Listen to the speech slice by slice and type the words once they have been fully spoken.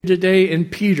Today in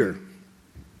Peter.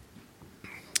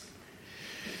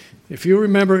 If you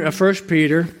remember 1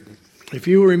 Peter, if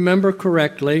you remember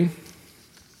correctly,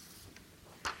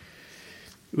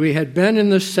 we had been in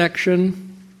this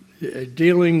section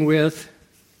dealing with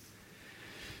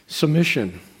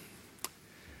submission,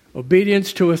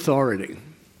 obedience to authority,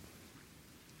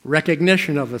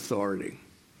 recognition of authority.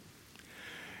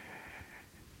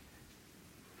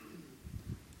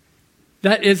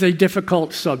 That is a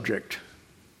difficult subject.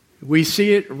 We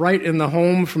see it right in the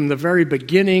home from the very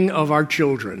beginning of our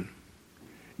children.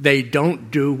 They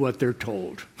don't do what they're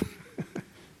told.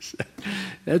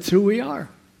 That's who we are.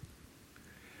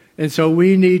 And so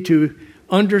we need to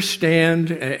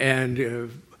understand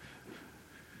and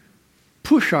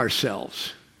push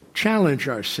ourselves, challenge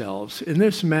ourselves in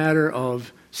this matter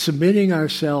of submitting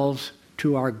ourselves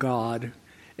to our God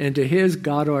and to His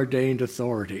God-ordained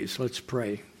authorities. Let's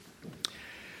pray.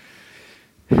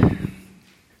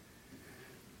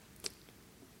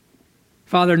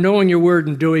 Father, knowing your word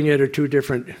and doing it are two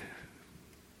different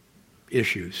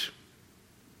issues.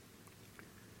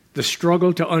 The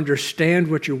struggle to understand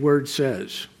what your word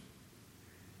says,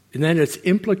 and then its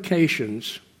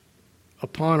implications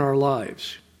upon our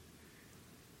lives.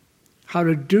 How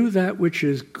to do that which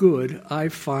is good, I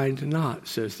find not,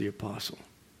 says the apostle.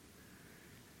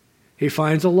 He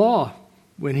finds a law.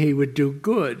 When he would do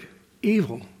good,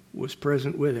 evil was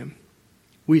present with him.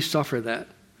 We suffer that.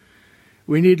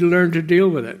 We need to learn to deal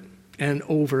with it and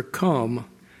overcome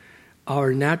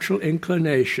our natural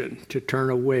inclination to turn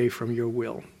away from your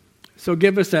will. So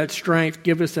give us that strength,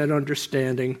 give us that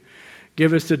understanding,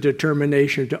 give us the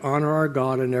determination to honor our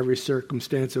God in every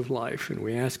circumstance of life, and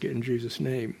we ask it in Jesus'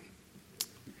 name.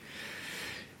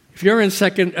 If you're in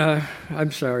 1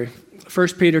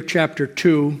 Peter chapter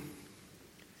 2,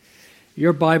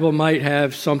 your Bible might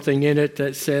have something in it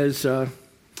that says,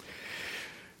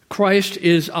 Christ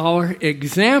is our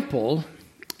example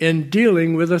in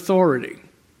dealing with authority.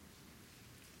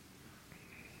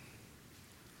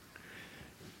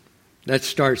 That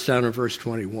starts down in verse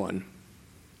 21.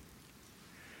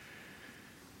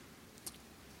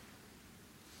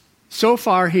 So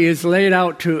far, he has laid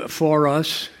out for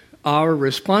us our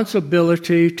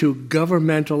responsibility to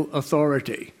governmental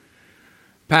authority.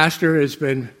 Pastor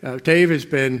Dave has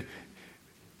been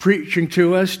preaching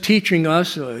to us, teaching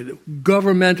us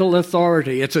governmental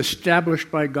authority. It's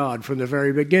established by God from the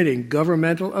very beginning.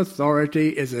 Governmental authority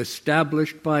is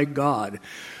established by God.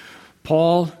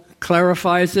 Paul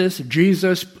clarifies this.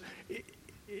 Jesus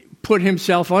put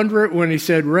himself under it when he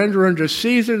said, render unto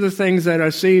Caesar the things that are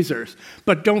Caesar's,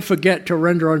 but don't forget to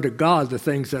render unto God the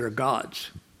things that are God's.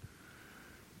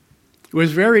 It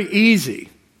was very easy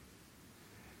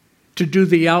to do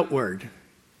the outward.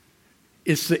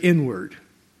 It's the inward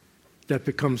that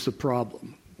becomes the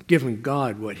problem, giving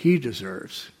God what he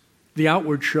deserves. The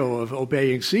outward show of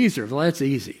obeying Caesar, well, that's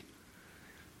easy.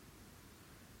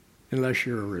 Unless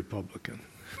you're a Republican.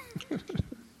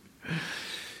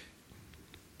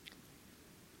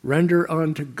 Render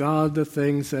unto God the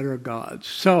things that are God's.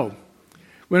 So,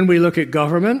 when we look at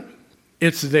government,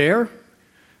 it's there.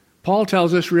 Paul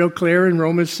tells us real clear in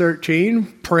Romans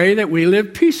 13, pray that we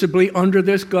live peaceably under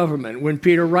this government. When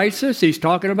Peter writes this, he's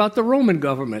talking about the Roman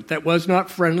government that was not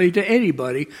friendly to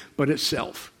anybody but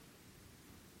itself.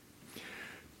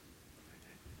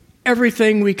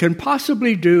 Everything we can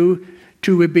possibly do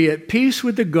to be at peace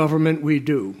with the government, we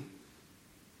do.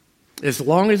 As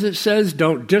long as it says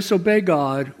don't disobey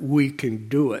God, we can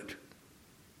do it.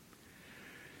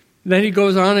 Then he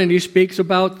goes on and he speaks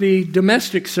about the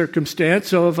domestic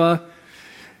circumstance of,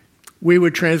 we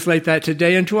would translate that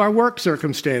today into our work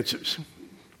circumstances.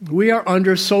 We are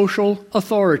under social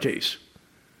authorities.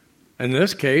 In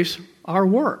this case, our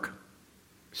work.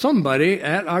 Somebody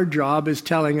at our job is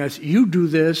telling us, you do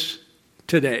this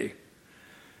today,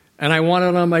 and I want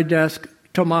it on my desk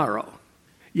tomorrow.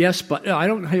 Yes, but. No, I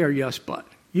don't hear yes, but.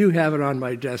 You have it on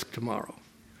my desk tomorrow.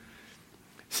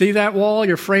 See that wall?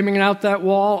 You're framing out that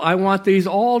wall? I want these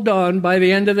all done by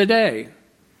the end of the day.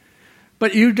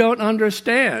 But you don't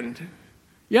understand.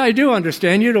 Yeah, I do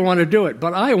understand. You don't want to do it,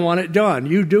 but I want it done.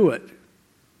 You do it.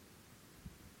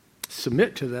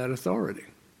 Submit to that authority.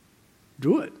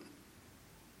 Do it.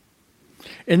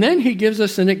 And then he gives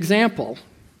us an example.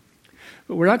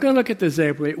 But we're not going to look at the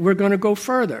example. We're going to go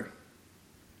further.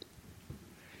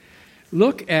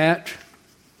 Look at...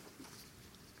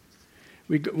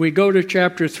 We go to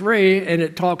chapter 3, and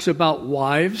it talks about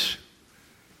wives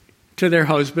to their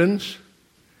husbands.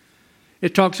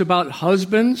 It talks about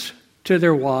husbands to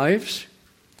their wives.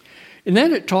 And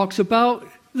then it talks about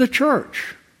the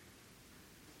church.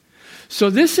 So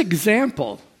this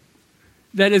example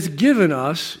that is given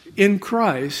us in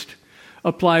Christ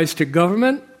applies to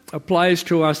government, applies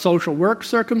to our social work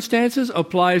circumstances,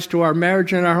 applies to our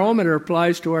marriage and our home, and it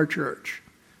applies to our church,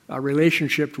 our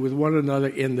relationship with one another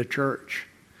in the church.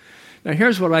 Now,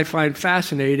 here's what I find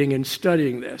fascinating in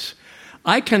studying this.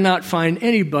 I cannot find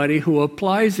anybody who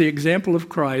applies the example of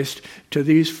Christ to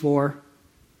these four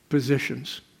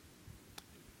positions.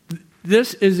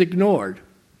 This is ignored.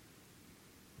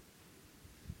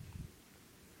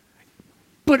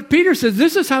 But Peter says,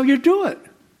 this is how you do it.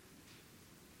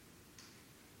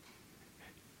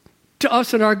 To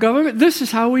us in our government, this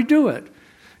is how we do it.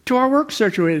 To our work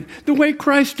situation, the way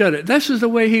Christ did it, this is the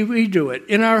way we do it.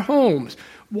 In our homes,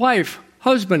 wife,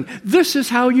 husband, this is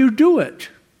how you do it.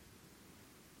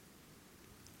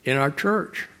 In our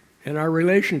church, in our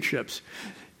relationships,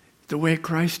 the way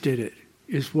Christ did it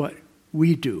is what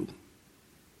we do.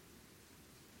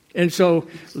 And so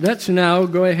let's now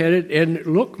go ahead and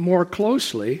look more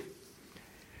closely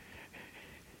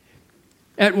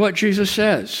at what Jesus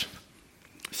says.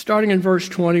 Starting in verse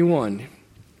 21.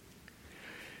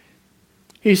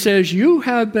 He says, "You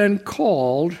have been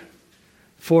called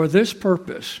for this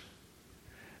purpose,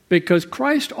 because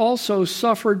Christ also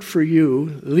suffered for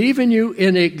you, leaving you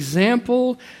an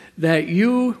example that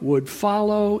you would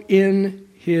follow in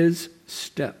his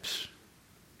steps."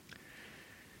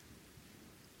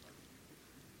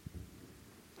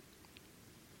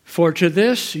 For to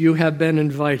this you have been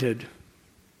invited.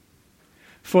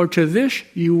 For to this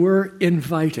you were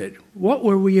invited. What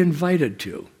were we invited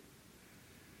to?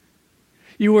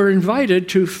 You were invited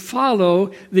to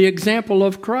follow the example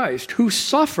of Christ, who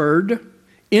suffered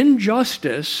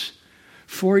injustice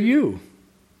for you,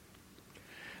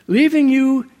 leaving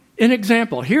you an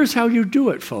example. Here's how you do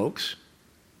it, folks.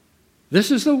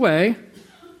 This is the way,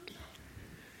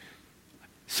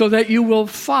 so that you will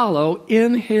follow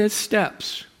in his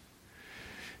steps.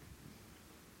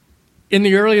 In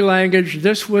the early language,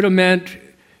 this would have meant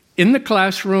in the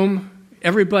classroom,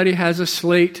 everybody has a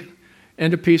slate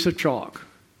and a piece of chalk.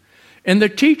 And the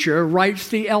teacher writes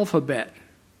the alphabet.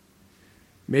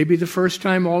 Maybe the first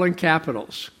time all in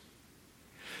capitals.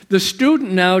 The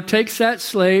student now takes that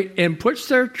slate and puts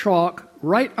their chalk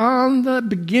right on the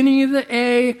beginning of the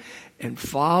A and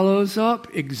follows up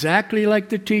exactly like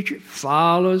the teacher,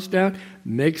 follows down,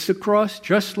 makes the cross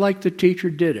just like the teacher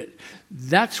did it.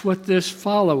 That's what this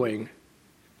following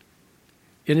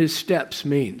in his steps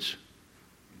means.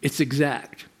 It's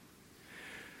exact.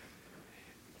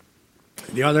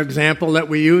 The other example that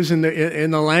we use in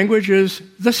the language is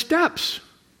the steps.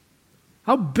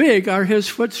 How big are his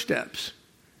footsteps?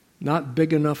 Not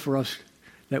big enough for us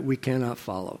that we cannot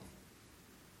follow.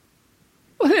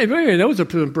 Well, hey, those are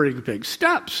pretty big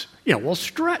steps. Yeah, well,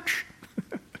 stretch.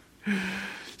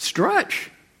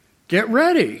 Stretch. Get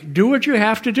ready. Do what you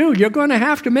have to do. You're going to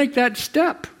have to make that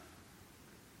step.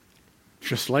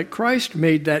 Just like Christ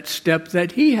made that step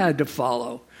that he had to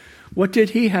follow. What did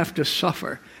he have to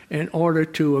suffer in order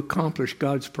to accomplish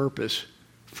God's purpose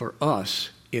for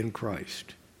us in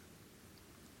Christ?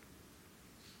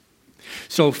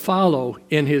 So follow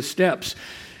in his steps.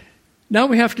 Now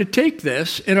we have to take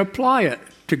this and apply it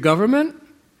to government,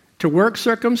 to work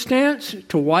circumstance,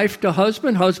 to wife to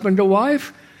husband, husband to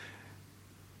wife,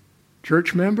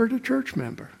 church member to church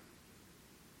member.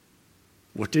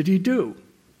 What did he do?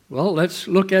 Well, let's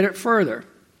look at it further.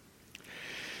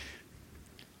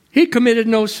 He committed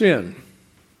no sin.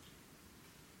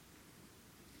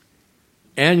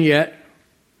 And yet,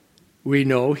 we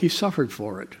know he suffered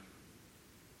for it.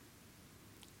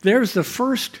 There's the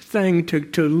first thing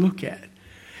to look at.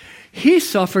 He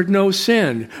suffered no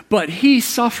sin, but he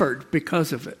suffered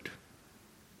because of it.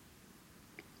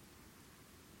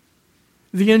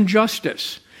 The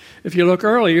injustice. If you look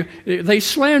earlier, they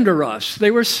slander us.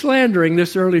 They were slandering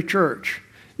this early church,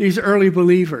 these early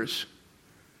believers,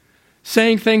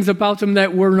 saying things about them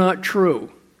that were not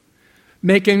true,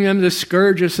 making them the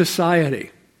scourge of society.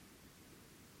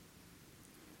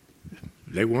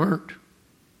 They weren't.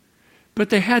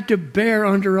 But they had to bear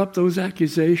under up those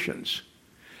accusations.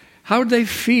 How did they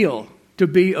feel to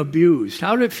be abused?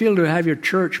 How did it feel to have your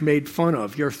church made fun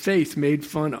of, your faith made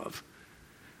fun of?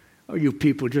 Oh, you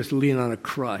people just lean on a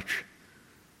crutch.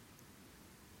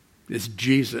 This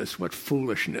Jesus, what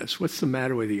foolishness. What's the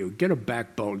matter with you? Get a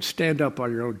backbone. Stand up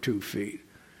on your own 2 feet.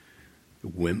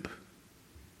 Wimp.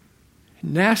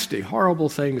 Nasty, horrible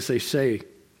things they say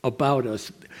about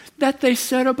us that they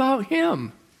said about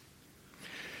him.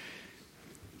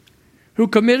 Who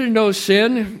committed no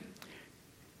sin,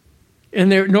 and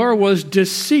nor was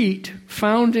deceit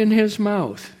found in his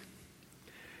mouth.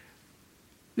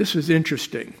 This is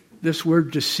interesting. this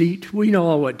word deceit, we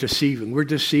know what deceiving, we're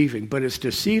deceiving, but it's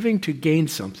deceiving to gain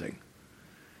something.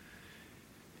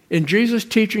 In Jesus'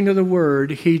 teaching of the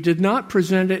word, he did not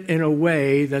present it in a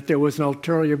way that there was an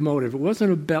ulterior motive. It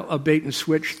wasn't a bait and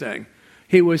switch thing.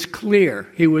 He was clear.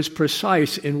 He was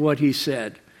precise in what he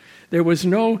said. There was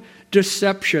no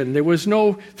deception. There was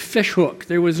no fishhook.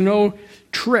 There was no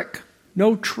trick,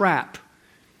 no trap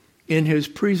in his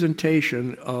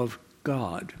presentation of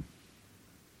God.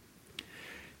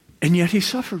 And yet he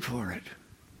suffered for it.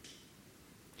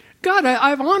 God,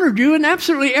 I've honored you in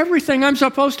absolutely everything I'm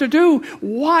supposed to do.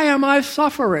 Why am I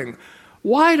suffering?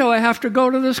 Why do I have to go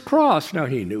to this cross? Now,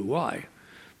 he knew why.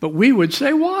 But we would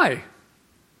say, why?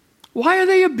 Why are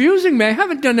they abusing me? I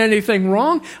haven't done anything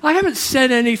wrong. I haven't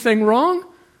said anything wrong.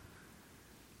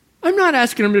 I'm not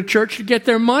asking them to church to get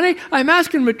their money. I'm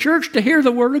asking them to church to hear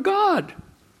the word of God.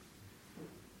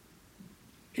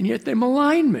 And yet they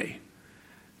malign me.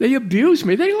 They abuse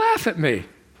me. They laugh at me.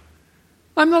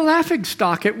 I'm the laughing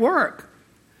stock at work.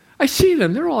 I see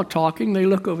them. They're all talking. They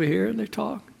look over here and they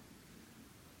talk.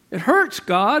 It hurts,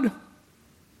 God.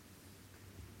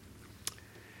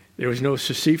 There was no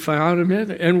deceit found in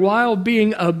him. And while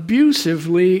being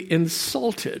abusively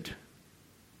insulted,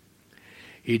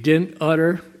 he didn't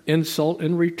utter insult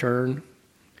in return.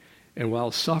 And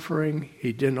while suffering,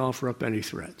 he didn't offer up any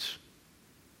threats.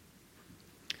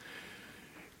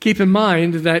 Keep in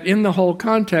mind that in the whole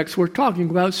context, we're talking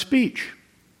about speech.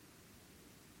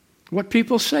 What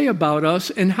people say about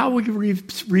us and how we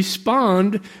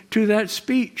respond to that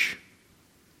speech.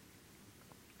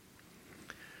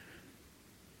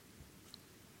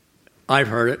 I've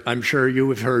heard it. I'm sure you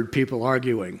have heard people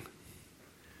arguing.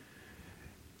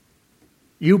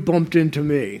 You bumped into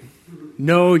me.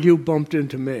 No, you bumped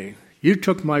into me. You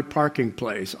took my parking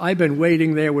place. I've been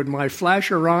waiting there with my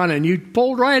flasher on, and you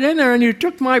pulled right in there and you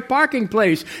took my parking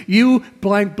place. You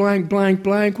blank, blank, blank,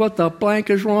 blank. What the blank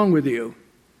is wrong with you?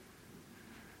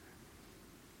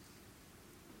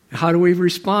 How do we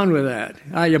respond with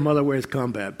that? Your mother wears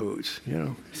combat boots.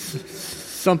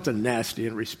 Something nasty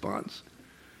in response.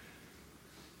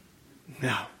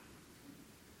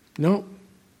 No.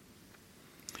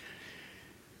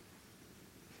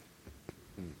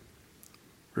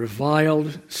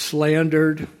 Reviled,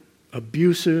 slandered,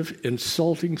 abusive,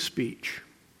 insulting speech.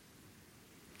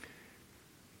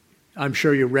 I'm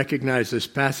sure you recognize this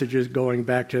passage is going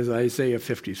back to Isaiah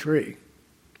 53,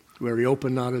 where he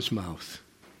opened not his mouth.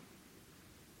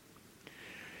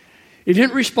 He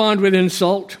didn't respond with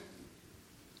insult.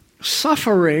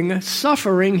 Suffering,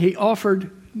 he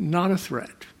offered not a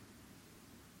threat.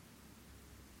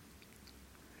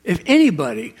 If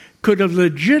anybody could have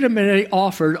legitimately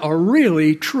offered a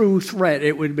really true threat,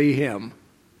 it would be him.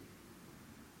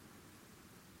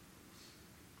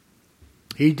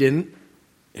 He didn't,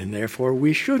 and therefore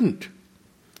we shouldn't.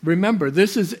 Remember,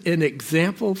 this is an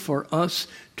example for us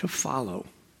to follow.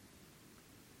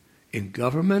 In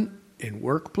government, in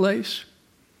workplace,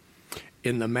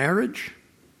 in the marriage,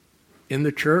 in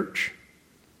the church.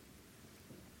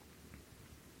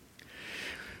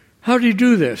 How did he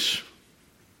do this?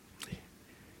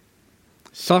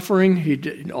 Suffering,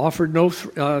 he offered no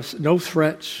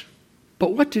threats.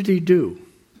 But what did he do?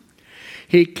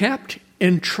 He kept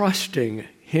entrusting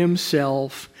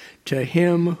himself to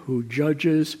him who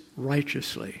judges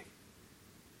righteously.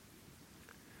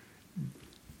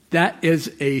 That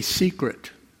is a secret.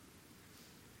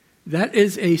 That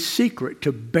is a secret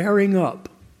to bearing up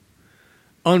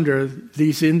under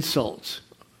these insults,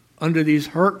 under these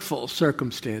hurtful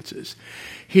circumstances.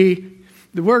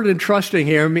 The word entrusting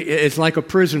here is like a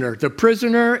prisoner. The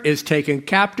prisoner is taken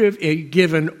captive and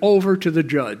given over to the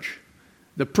judge.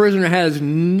 The prisoner has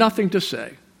nothing to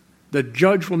say. The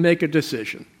judge will make a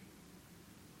decision.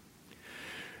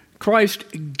 Christ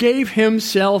gave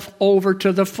himself over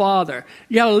to the Father.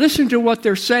 Yeah, listen to what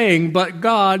they're saying, but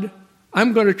God,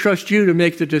 I'm going to trust you to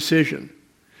make the decision.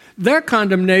 Their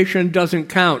condemnation doesn't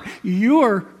count.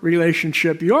 Your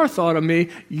relationship, your thought of me,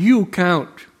 you count.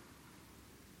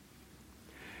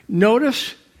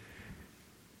 Notice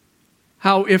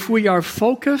how if we are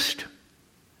focused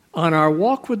on our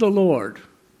walk with the Lord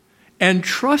and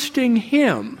trusting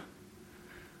him,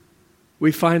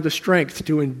 we find the strength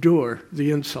to endure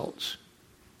the insults,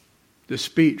 the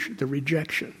speech, the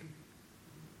rejection.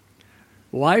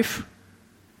 Life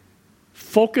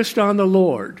focused on the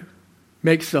Lord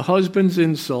makes the husband's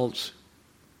insults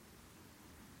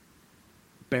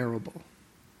bearable.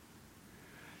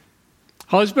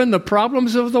 Husband, the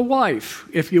problems of the wife,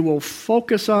 if you will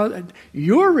focus on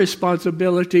your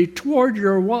responsibility toward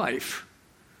your wife,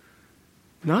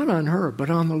 not on her, but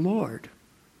on the Lord.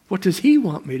 What does he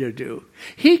want me to do?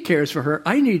 He cares for her.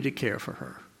 I need to care for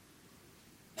her.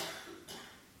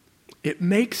 It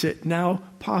makes it now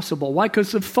possible. Why?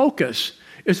 Because the focus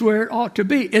is where it ought to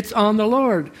be. It's on the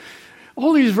Lord.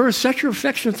 All these verses, set your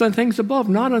affections on things above,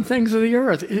 not on things of the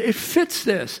earth. It fits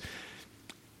this.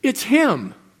 It's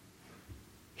him.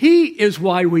 He is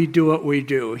why we do what we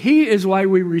do. He is why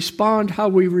we respond how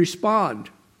we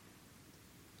respond.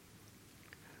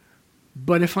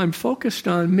 But if I'm focused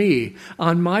on me,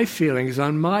 on my feelings,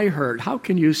 on my hurt, how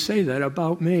can you say that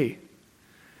about me?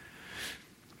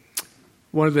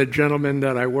 One of the gentlemen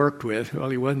that I worked with, well,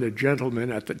 he wasn't a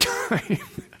gentleman at the time,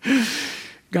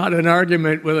 got an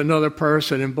argument with another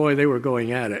person, and boy, they were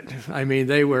going at it. I mean,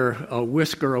 they were a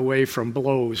whisker away from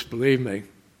blows, believe me.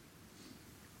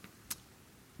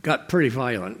 Got pretty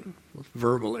violent,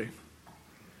 verbally.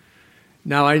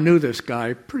 Now, I knew this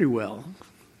guy pretty well.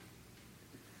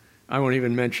 I won't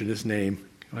even mention his name.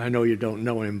 I know you don't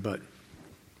know him, but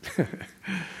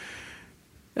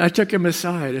I took him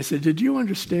aside. I said, "Did you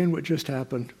understand what just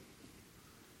happened?"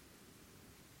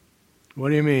 "What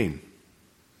do you mean?"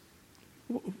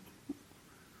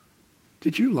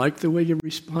 "Did you like the way you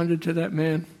responded to that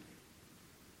man?"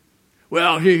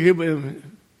 "Well, he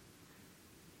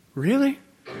really?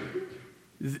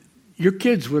 Your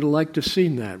kids would have liked to have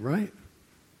seen that, right?"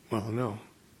 "Well, no." I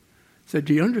said,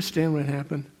 "Do you understand what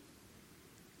happened?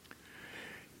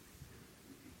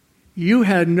 You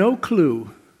had no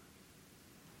clue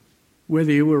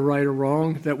whether you were right or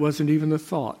wrong. That wasn't even the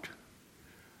thought.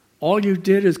 All you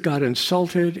did is got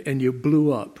insulted and you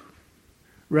blew up,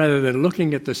 rather than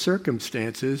looking at the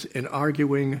circumstances and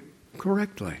arguing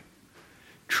correctly,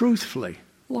 truthfully,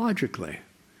 logically.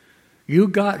 You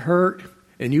got hurt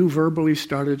and you verbally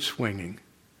started swinging.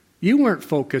 You weren't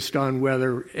focused on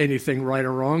whether anything right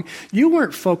or wrong. You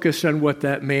weren't focused on what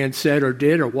that man said or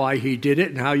did or why he did it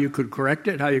and how you could correct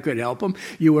it, how you could help him.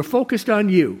 You were focused on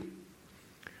you.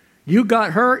 You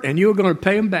got hurt and you were going to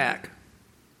pay him back."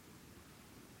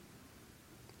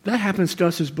 That happens to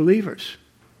us as believers.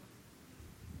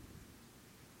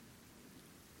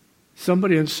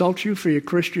 Somebody insults you for your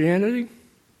Christianity,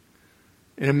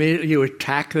 and immediately you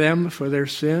attack them for their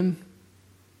sin.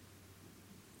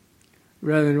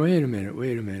 Rather than, wait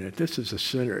a minute, this is a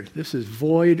sinner. This is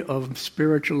void of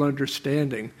spiritual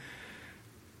understanding.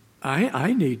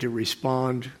 I need to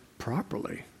respond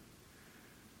properly.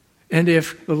 And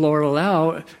if the Lord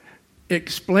allow,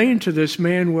 explain to this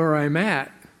man where I'm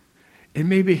at, and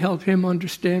maybe help him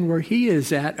understand where he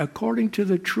is at according to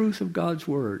the truth of God's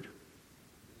Word.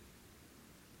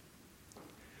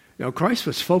 Now, Christ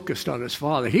was focused on his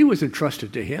Father. He was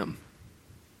entrusted to him.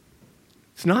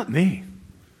 It's not me.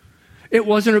 It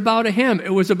wasn't about him.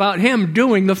 It was about him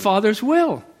doing the Father's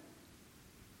will.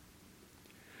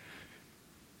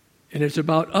 And it's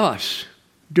about us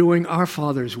doing our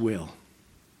Father's will.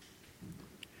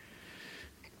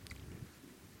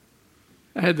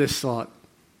 I had this thought.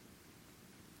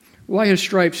 Why his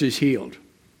stripes is healed.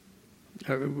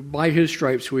 By his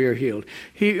stripes we are healed.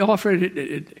 He offered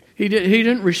it. He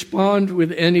didn't respond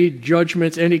with any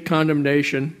judgments, any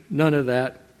condemnation, none of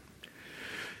that.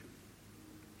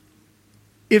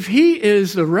 If he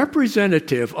is the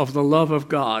representative of the love of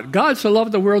God, God so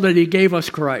loved the world that he gave us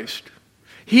Christ.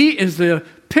 He is the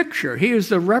picture. He is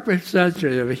the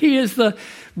representative. He is the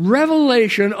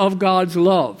revelation of God's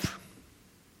love.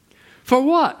 For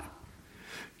what?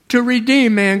 To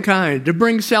redeem mankind, to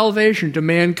bring salvation to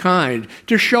mankind,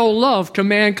 to show love to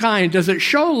mankind. Does it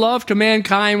show love to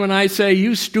mankind when I say,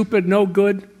 "You stupid, no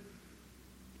good"?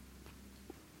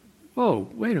 Whoa,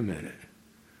 wait a minute.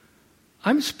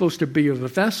 I'm supposed to be a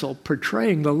vessel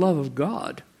portraying the love of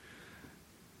God,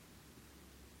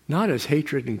 not as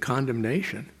hatred and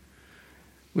condemnation.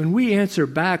 When we answer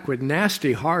back with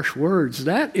nasty, harsh words,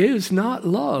 that is not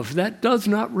love. That does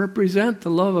not represent the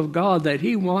love of God that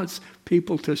he wants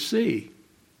people to see.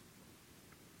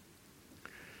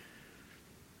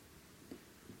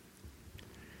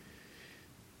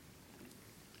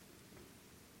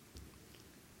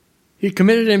 He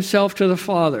committed himself to the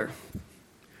Father,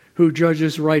 who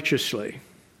judges righteously.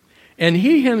 And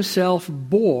he himself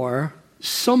bore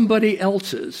somebody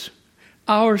else's,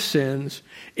 our sins,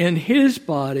 in his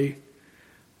body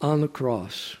on the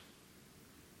cross,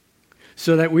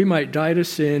 so that we might die to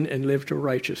sin and live to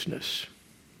righteousness.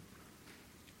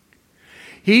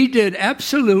 He did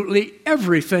absolutely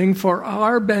everything for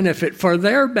our benefit, for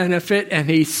their benefit, and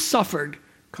he suffered.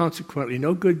 Consequently,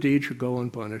 no good deed should go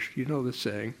unpunished. You know the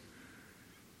saying.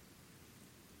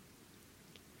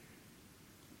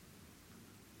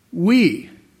 We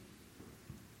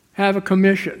have a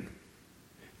commission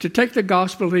to take the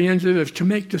gospel to the ends of the earth, to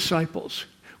make disciples.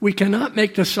 We cannot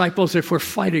make disciples if we're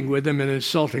fighting with them and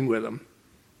insulting with them.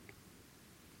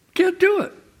 Can't do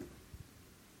it.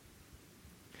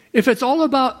 If it's all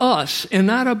about us and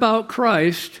not about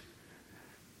Christ,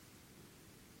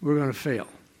 we're going to fail.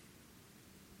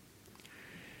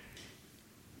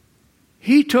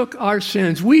 He took our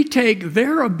sins. We take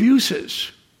their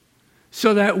abuses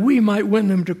so that we might win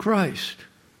them to Christ.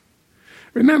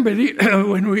 Remember,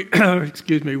 when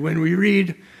we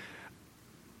read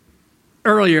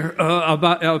earlier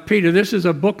about Peter, this is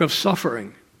a book of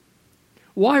suffering.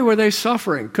 Why were they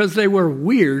suffering? Because they were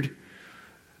weird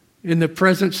in the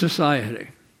present society.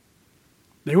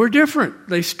 They were different.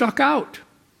 They stuck out.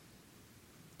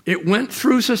 It went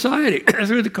through society,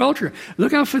 through the culture.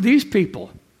 Look out for these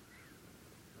people.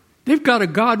 They've got a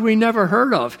God we never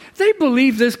heard of. They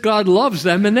believe this God loves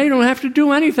them, and they don't have to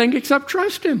do anything except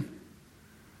trust Him.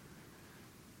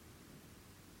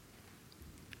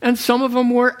 And some of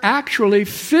them were actually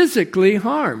physically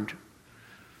harmed.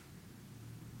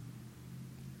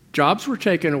 Jobs were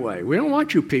taken away. We don't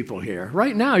want you people here.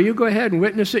 Right now, you go ahead and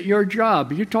witness at your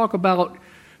job. You talk about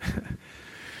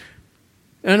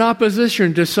an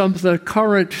opposition to some of the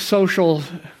current social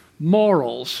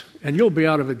morals, and you'll be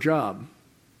out of a job.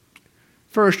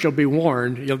 First, you'll be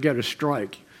warned, you'll get a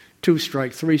strike. 2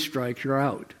 strikes, 3 strikes, you're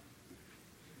out.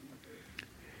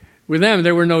 With them,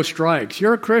 there were no strikes.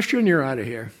 You're a Christian, you're out of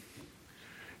here.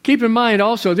 Keep in mind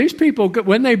also, these people,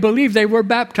 when they believed, they were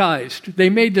baptized. They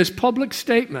made this public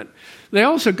statement. They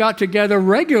also got together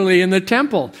regularly in the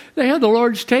temple. They had the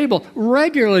Lord's table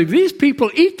regularly. These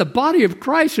people eat the body of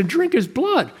Christ and drink His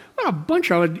blood. What a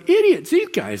bunch of idiots these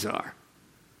guys are.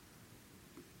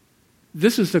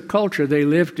 This is the culture they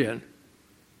lived in.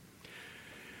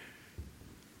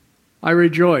 I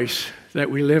rejoice that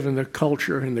we live in the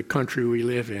culture in the country we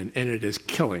live in, and it is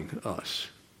killing us.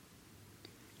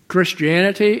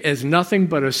 Christianity is nothing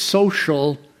but a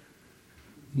social,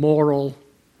 moral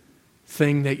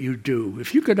thing that you do.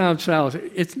 If you go down south,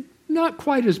 it's not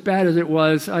quite as bad as it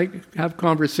was. I have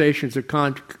conversations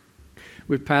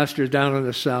with pastors down in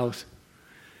the south.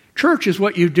 Church is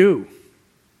what you do.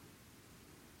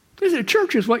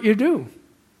 Church is what you do.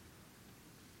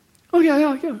 Oh,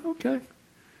 yeah, okay.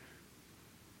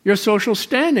 Your social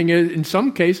standing is, in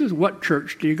some cases, what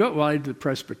church do you go? Well, I'm the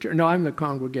Presbyterian. No, I'm the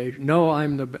congregation. No,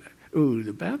 I'm the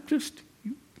Baptist.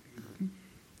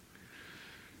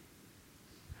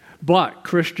 But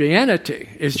Christianity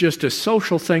is just a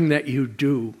social thing that you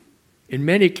do. In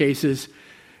many cases,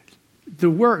 the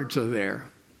words are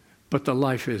there, but the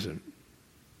life isn't.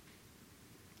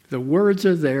 The words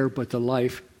are there, but the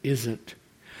life isn't.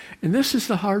 And this is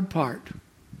the hard part.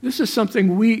 This is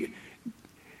something we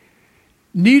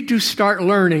need to start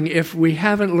learning if we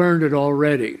haven't learned it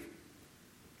already.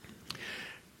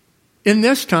 In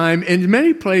this time, in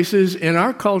many places in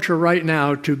our culture right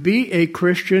now, to be a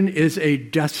Christian is a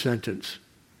death sentence.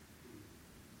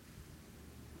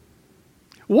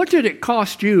 What did it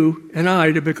cost you and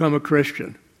I to become a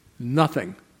Christian?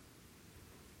 Nothing.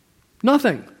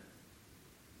 Nothing.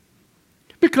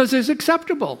 Because it's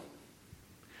acceptable.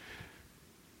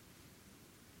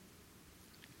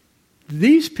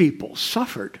 These people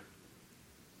suffered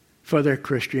for their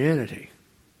Christianity.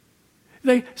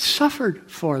 They suffered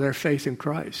for their faith in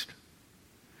Christ.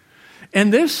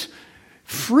 And this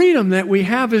freedom that we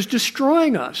have is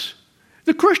destroying us.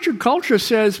 The Christian culture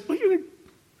says, well,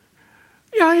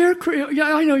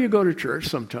 I know you go to church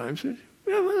sometimes. Yeah,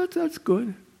 well, that's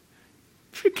good.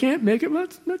 If you can't make it, well,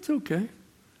 that's okay.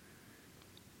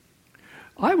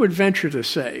 I would venture to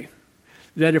say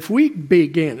that if we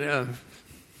begin...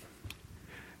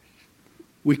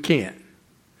 we can't.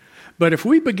 But if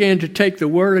we began to take the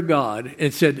Word of God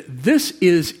and said, this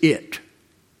is it.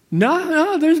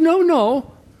 No, there's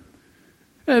no.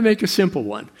 And make a simple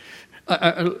one.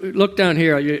 Look down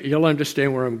here. You'll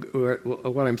understand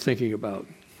what I'm thinking about.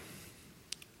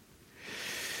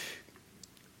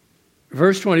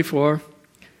 Verse 24.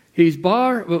 He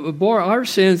bore our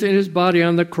sins in His body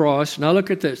on the cross. Now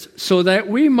look at this. So that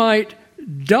we might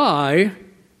die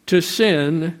to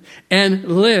sin and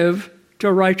live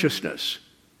to righteousness.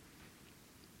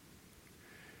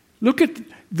 Look at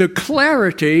the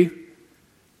clarity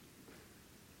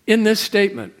in this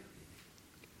statement.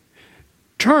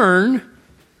 Turn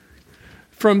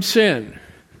from sin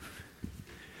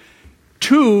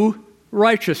to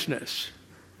righteousness.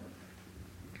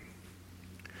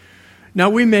 Now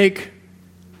we make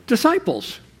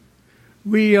disciples.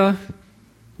 We want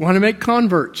to make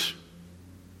converts.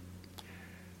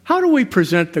 How do we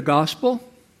present the gospel?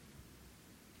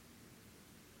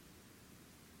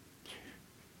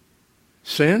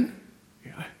 Sin?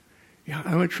 Yeah,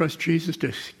 I want to trust Jesus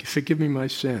to forgive me my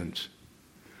sins.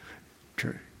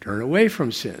 Turn away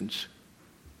from sins.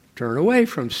 Turn away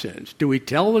from sins. Do we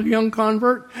tell the young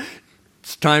convert,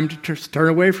 it's time to turn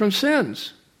away from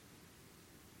sins?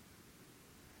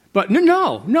 But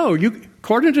no,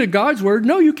 according to God's word,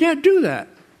 no, you can't do that.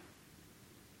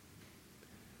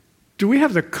 Do we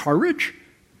have the courage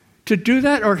to do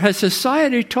that? Or has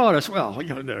society taught us, well,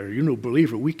 you're no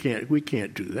believer, we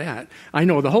can't do that. I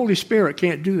know the Holy Spirit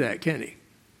can't do that, can he?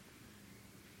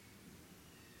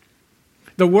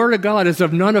 The Word of God is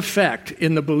of none effect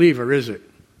in the believer, is it?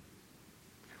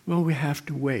 Well, we have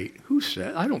to wait. Who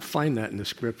said? I don't find that in the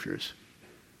Scriptures.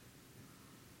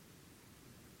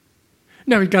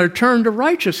 Now, we've got to turn to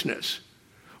righteousness.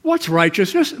 What's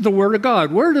righteousness? The Word of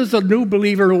God. Where does the new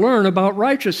believer learn about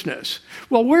righteousness?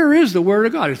 Well, where is the Word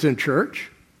of God? It's in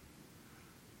church.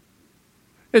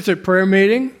 It's at prayer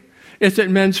meeting. It's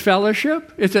at men's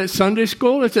fellowship. It's at Sunday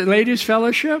school. It's at ladies'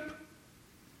 fellowship.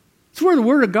 It's where the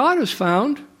Word of God is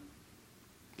found.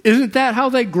 Isn't that how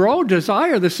they grow?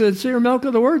 Desire the sincere milk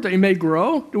of the Word that you may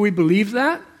grow. Do we believe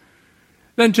that?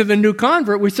 Then to the new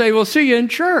convert, we say, we'll see you in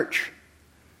church.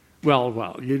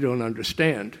 Well, you don't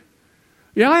understand.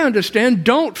 Yeah, I understand.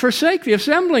 Don't forsake the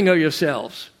assembling of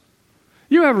yourselves.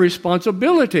 You have a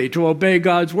responsibility to obey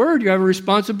God's word. You have a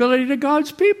responsibility to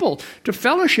God's people, to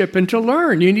fellowship and to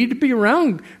learn. You need to be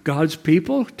around God's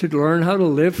people to learn how to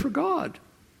live for God.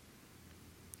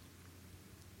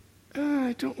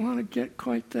 I don't want to get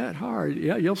quite that hard.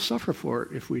 Yeah, you'll suffer for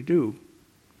it if we do.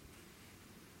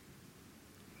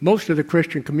 Most of the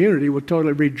Christian community will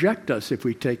totally reject us if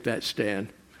we take that stand.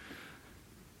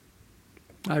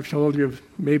 I've told you,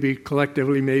 maybe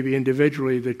collectively, maybe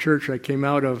individually, the church I came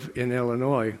out of in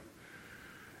Illinois,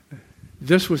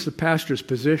 this was the pastor's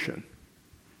position.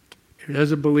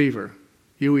 As a believer,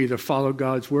 you either follow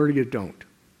God's word or you don't.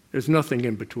 There's nothing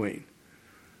in between.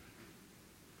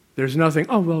 There's nothing,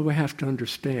 we have to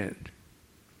understand.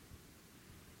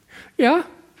 Yeah,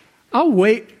 I'll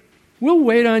wait. We'll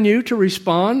wait on you to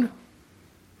respond,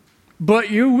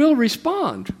 but you will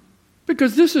respond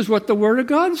because this is what the Word of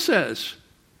God says.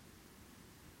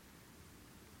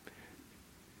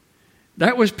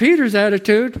 That was Peter's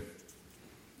attitude.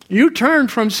 You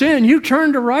turned from sin, you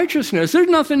turned to righteousness. There's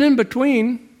nothing in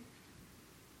between.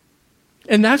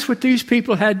 And that's what these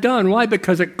people had done. Why?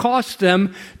 Because it cost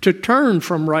them to turn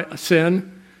from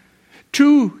sin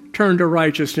to turn to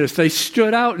righteousness. They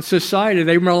stood out in society.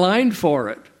 They were maligned for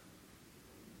it.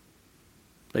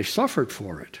 They suffered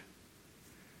for it.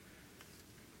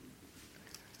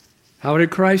 How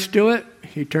did Christ do it?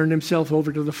 He turned himself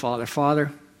over to the Father.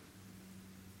 Father,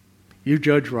 you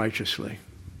judge righteously.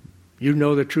 You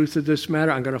know the truth of this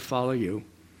matter. I'm going to follow you.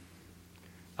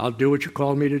 I'll do what you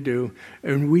called me to do.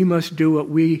 And we must do what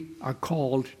we are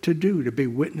called to do, to be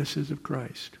witnesses of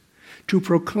Christ, to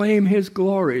proclaim his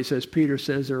glories, as Peter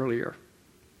says earlier.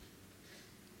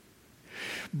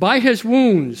 By his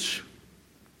wounds,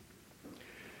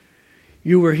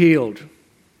 you were healed.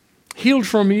 Healed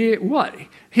from what?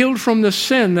 Healed from the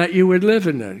sin that you would live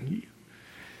in.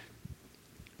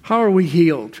 How are we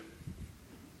healed?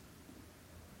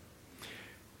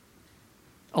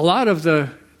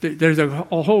 There's a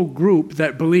whole group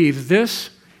that believes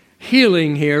this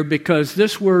healing here because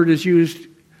this word is used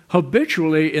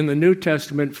habitually in the New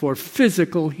Testament for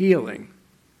physical healing.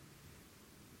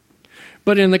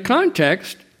 But in the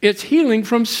context, it's healing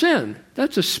from sin.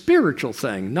 That's a spiritual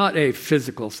thing, not a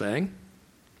physical thing.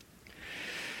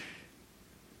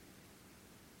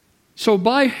 So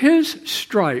by his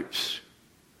stripes,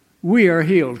 we are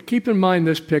healed. Keep in mind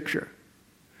this picture.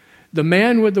 The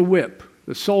man with the whip,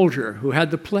 the soldier who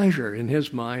had the pleasure in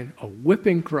his mind of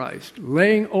whipping Christ,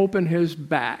 laying open his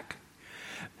back.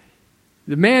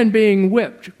 The man being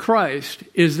whipped, Christ,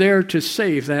 is there to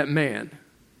save that man.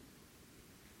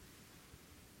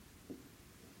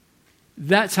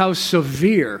 That's how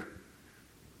severe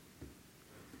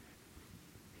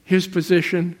his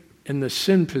position and the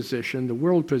sin position, the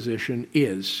world position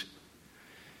is.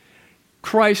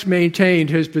 Christ maintained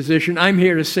his position. I'm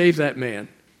here to save that man.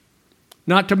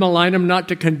 Not to malign him, not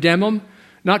to condemn him,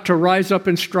 not to rise up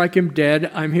and strike him dead.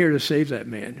 I'm here to save that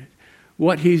man.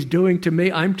 What he's doing to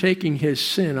me, I'm taking his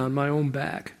sin on my own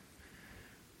back.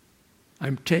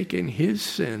 I'm taking his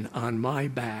sin on my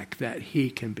back that he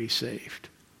can be saved.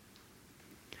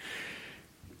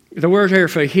 The word here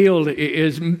for healed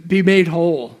is be made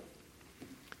whole.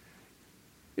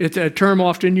 It's a term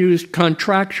often used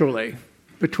contractually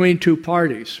between two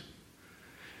parties.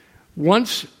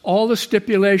 Once all the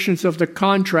stipulations of the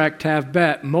contract have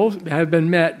been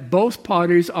met, both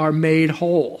parties are made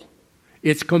whole.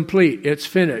 It's complete. It's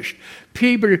finished.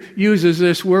 Peter uses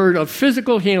this word of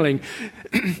physical healing.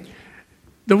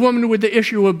 The woman with the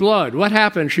issue of blood, what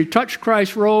happened? She touched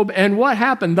Christ's robe, and what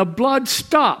happened? The blood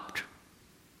stopped.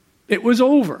 It was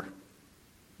over.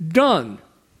 Done.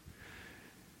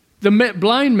 The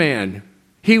blind man,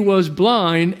 he was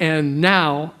blind, and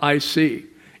now I see.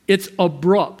 It's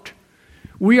abrupt.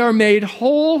 We are made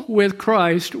whole with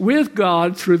Christ, with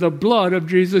God, through the blood of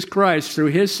Jesus Christ, through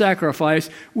his sacrifice.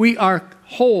 We are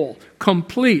whole,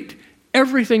 complete.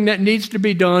 Everything that needs to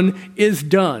be done is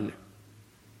done.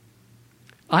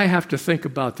 I have to think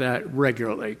about that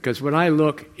regularly, because when I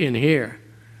look in here,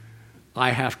 I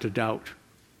have to doubt.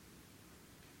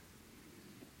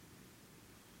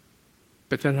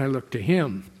 But then I look to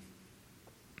him.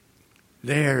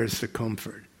 There's the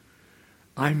comfort.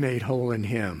 I'm made whole in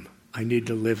him. I need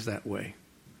to live that way.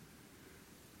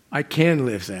 I can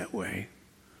live that way.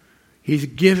 He's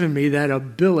given me that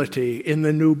ability in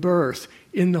the new birth,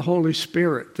 in the Holy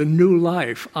Spirit, the new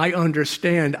life. I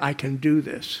understand I can do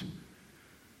this.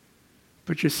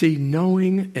 But you see,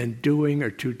 knowing and doing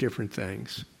are two different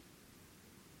things.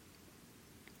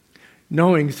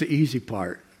 Knowing's the easy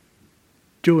part.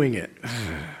 Doing it,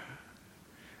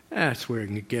 that's where it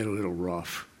can get a little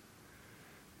rough.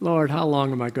 Lord, how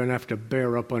long am I going to have to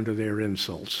bear up under their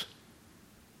insults?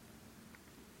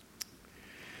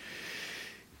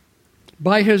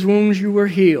 By his wounds you were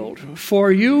healed,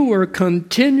 for you were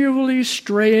continually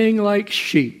straying like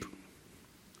sheep.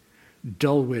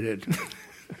 Dull-witted.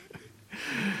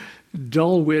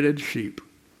 Dull-witted sheep.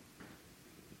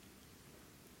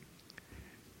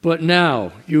 But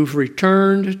now you've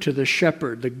returned to the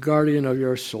shepherd, the guardian of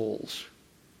your souls.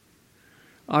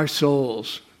 Our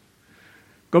souls.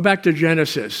 Go back to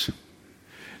Genesis.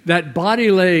 That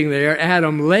body laying there,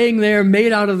 Adam laying there,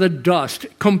 made out of the dust,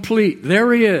 complete.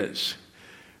 There he is.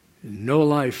 No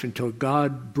life until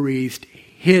God breathed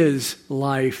his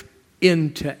life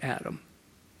into Adam.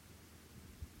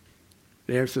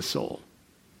 There's the soul.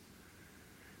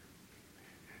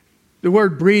 The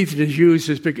word breathed is used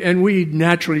as big, and we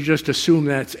naturally just assume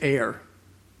that's air.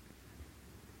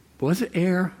 Was it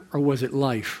air or was it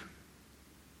life?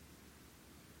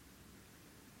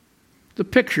 The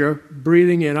picture,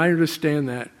 breathing in, I understand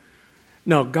that.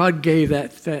 No, God gave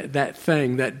that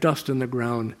thing, that dust in the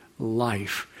ground,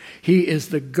 life. He is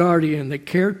the guardian, the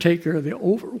caretaker, the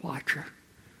overwatcher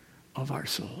of our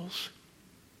souls.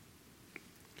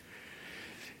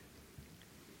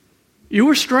 You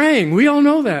were straying. We all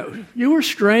know that. You were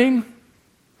straying.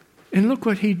 And look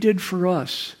what he did for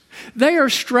us. They are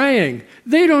straying.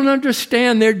 They don't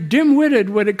understand. They're dim-witted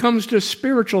when it comes to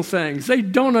spiritual things. They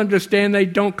don't understand. They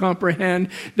don't comprehend.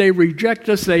 They reject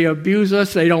us. They abuse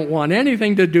us. They don't want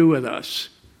anything to do with us.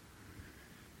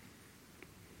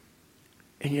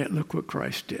 And yet look what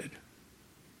Christ did.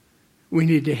 We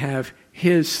need to have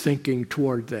his thinking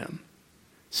toward them.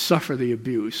 Suffer the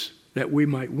abuse that we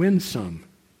might win some.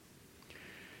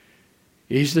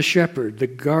 He's the shepherd, the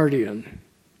guardian,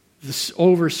 the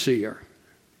overseer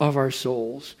of our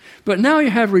souls. But now you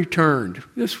have returned.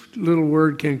 This little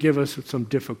word can give us some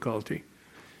difficulty.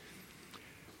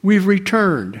 We've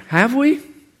returned. Have we?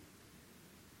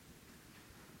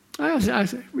 I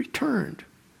say returned.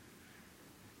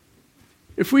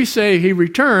 If we say he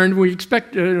returned, we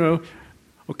expect,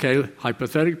 okay,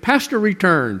 hypothetically, pastor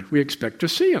returned. We expect to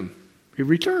see him. He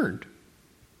returned.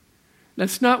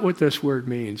 That's not what this word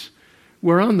means.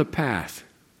 We're on the path.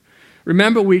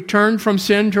 Remember, we turned from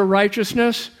sin to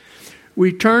righteousness.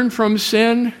 We turned from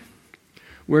sin.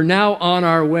 We're now on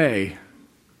our way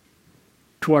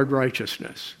toward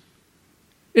righteousness.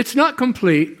 It's not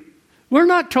complete. We're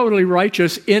not totally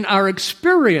righteous in our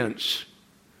experience.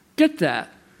 Get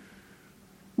that.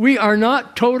 We are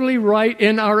not totally right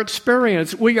in our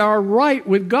experience. We are right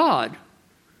with God.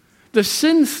 The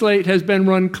sin slate has been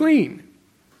run clean.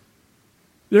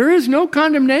 There is no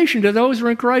condemnation to those who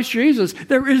are in Christ Jesus.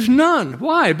 There is none.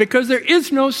 Why? Because there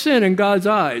is no sin in God's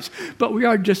eyes. But we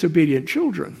are disobedient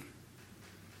children.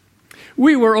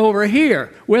 We were over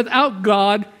here without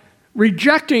God,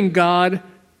 rejecting God,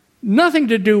 nothing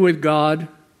to do with God.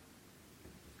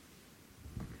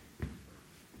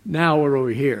 Now we're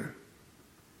over here.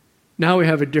 Now we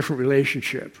have a different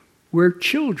relationship. We're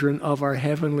children of our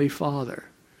Heavenly Father.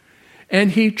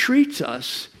 And he treats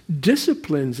us,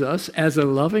 disciplines us as a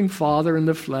loving father in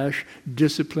the flesh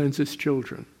disciplines his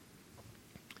children.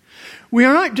 We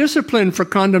are not disciplined for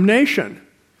condemnation.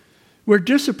 We're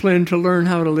disciplined to learn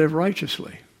how to live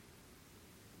righteously.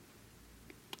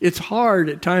 It's hard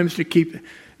at times to keep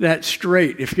that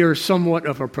straight if you're somewhat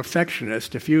of a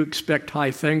perfectionist, if you expect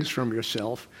high things from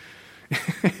yourself.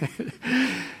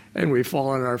 and we fall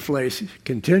on our face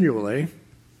continually,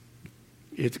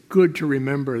 it's good to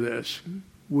remember this.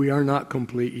 We are not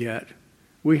complete yet.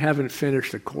 We haven't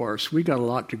finished the course. We got a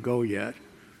lot to go yet.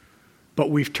 But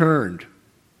we've turned.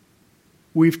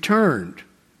 We've turned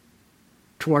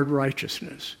toward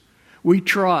righteousness. We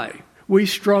try. We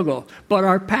struggle. But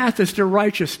our path is to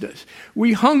righteousness.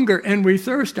 We hunger and we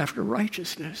thirst after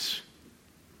righteousness.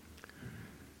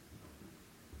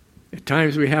 At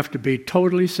times we have to be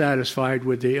totally satisfied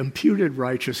with the imputed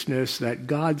righteousness that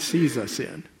God sees us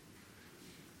in.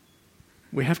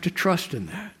 We have to trust in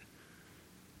that.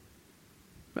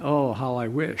 Oh, how I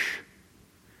wish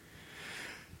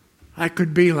I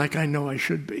could be like I know I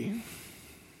should be.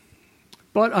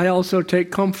 But I also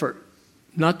take comfort.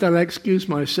 Not that I excuse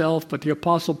myself, but the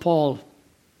Apostle Paul,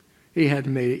 he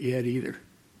hadn't made it yet either.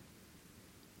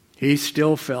 He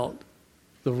still felt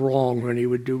the wrong when he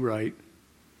would do right.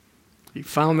 He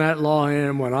found that law in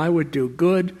him. When I would do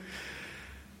good,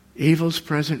 evil's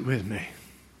present with me.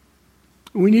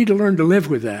 We need to learn to live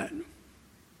with that.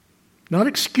 Not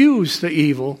excuse the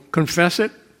evil. Confess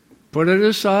it. Put it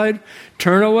aside.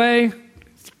 Turn away.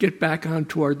 Get back on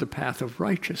toward the path of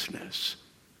righteousness.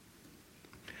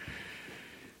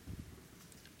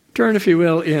 Turn, if you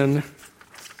will, in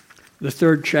the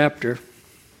 3rd chapter.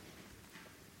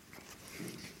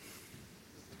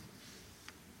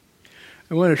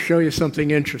 I want to show you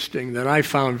something interesting that I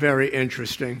found very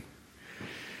interesting.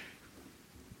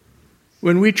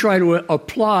 When we try to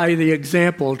apply the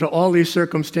example to all these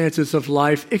circumstances of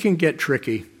life, it can get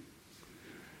tricky.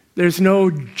 There's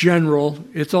no general,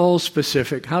 it's all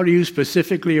specific. How do you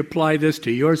specifically apply this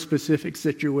to your specific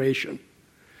situation?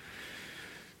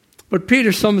 But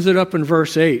Peter sums it up in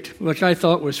verse 8, which I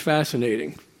thought was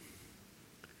fascinating.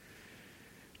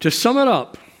 To sum it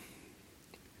up,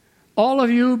 all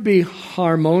of you be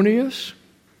harmonious,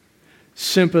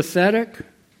 sympathetic,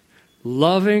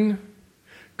 loving,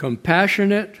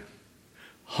 compassionate,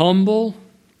 humble,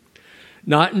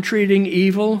 not entreating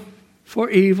evil for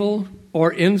evil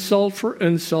or insult for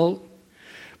insult,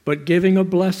 but giving a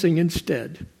blessing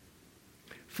instead.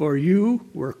 For you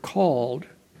were called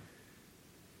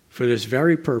for this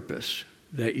very purpose,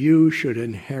 that you should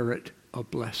inherit a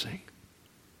blessing.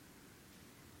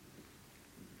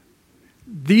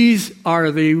 These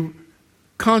are the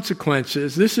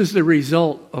consequences. This is the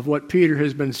result of what Peter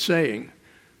has been saying.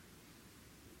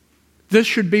 This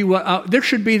should be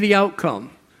the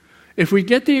outcome. If we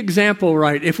get the example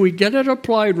right, if we get it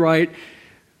applied right,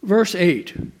 verse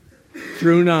 8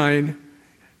 through 9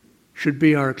 should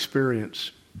be our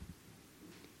experience.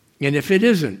 And if it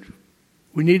isn't,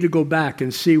 we need to go back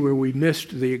and see where we missed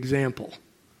the example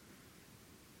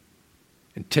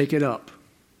and take it up.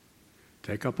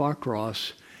 Take up our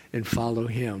cross and follow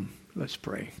him. Let's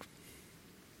pray.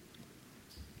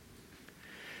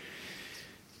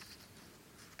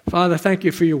 Father, thank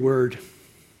you for your word.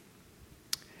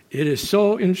 It is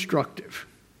so instructive.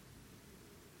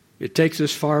 It takes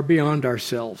us far beyond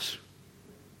ourselves.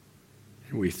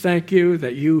 And we thank you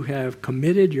that you have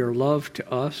committed your love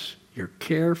to us, your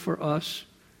care for us,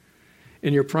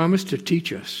 and your promise to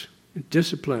teach us and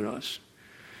discipline us,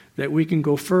 that we can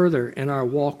go further in our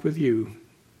walk with you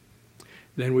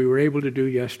than we were able to do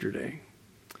yesterday.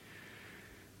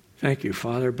 Thank you,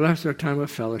 Father. Bless our time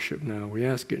of fellowship now. We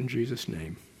ask it in Jesus'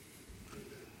 name.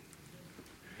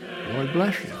 Lord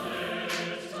bless you.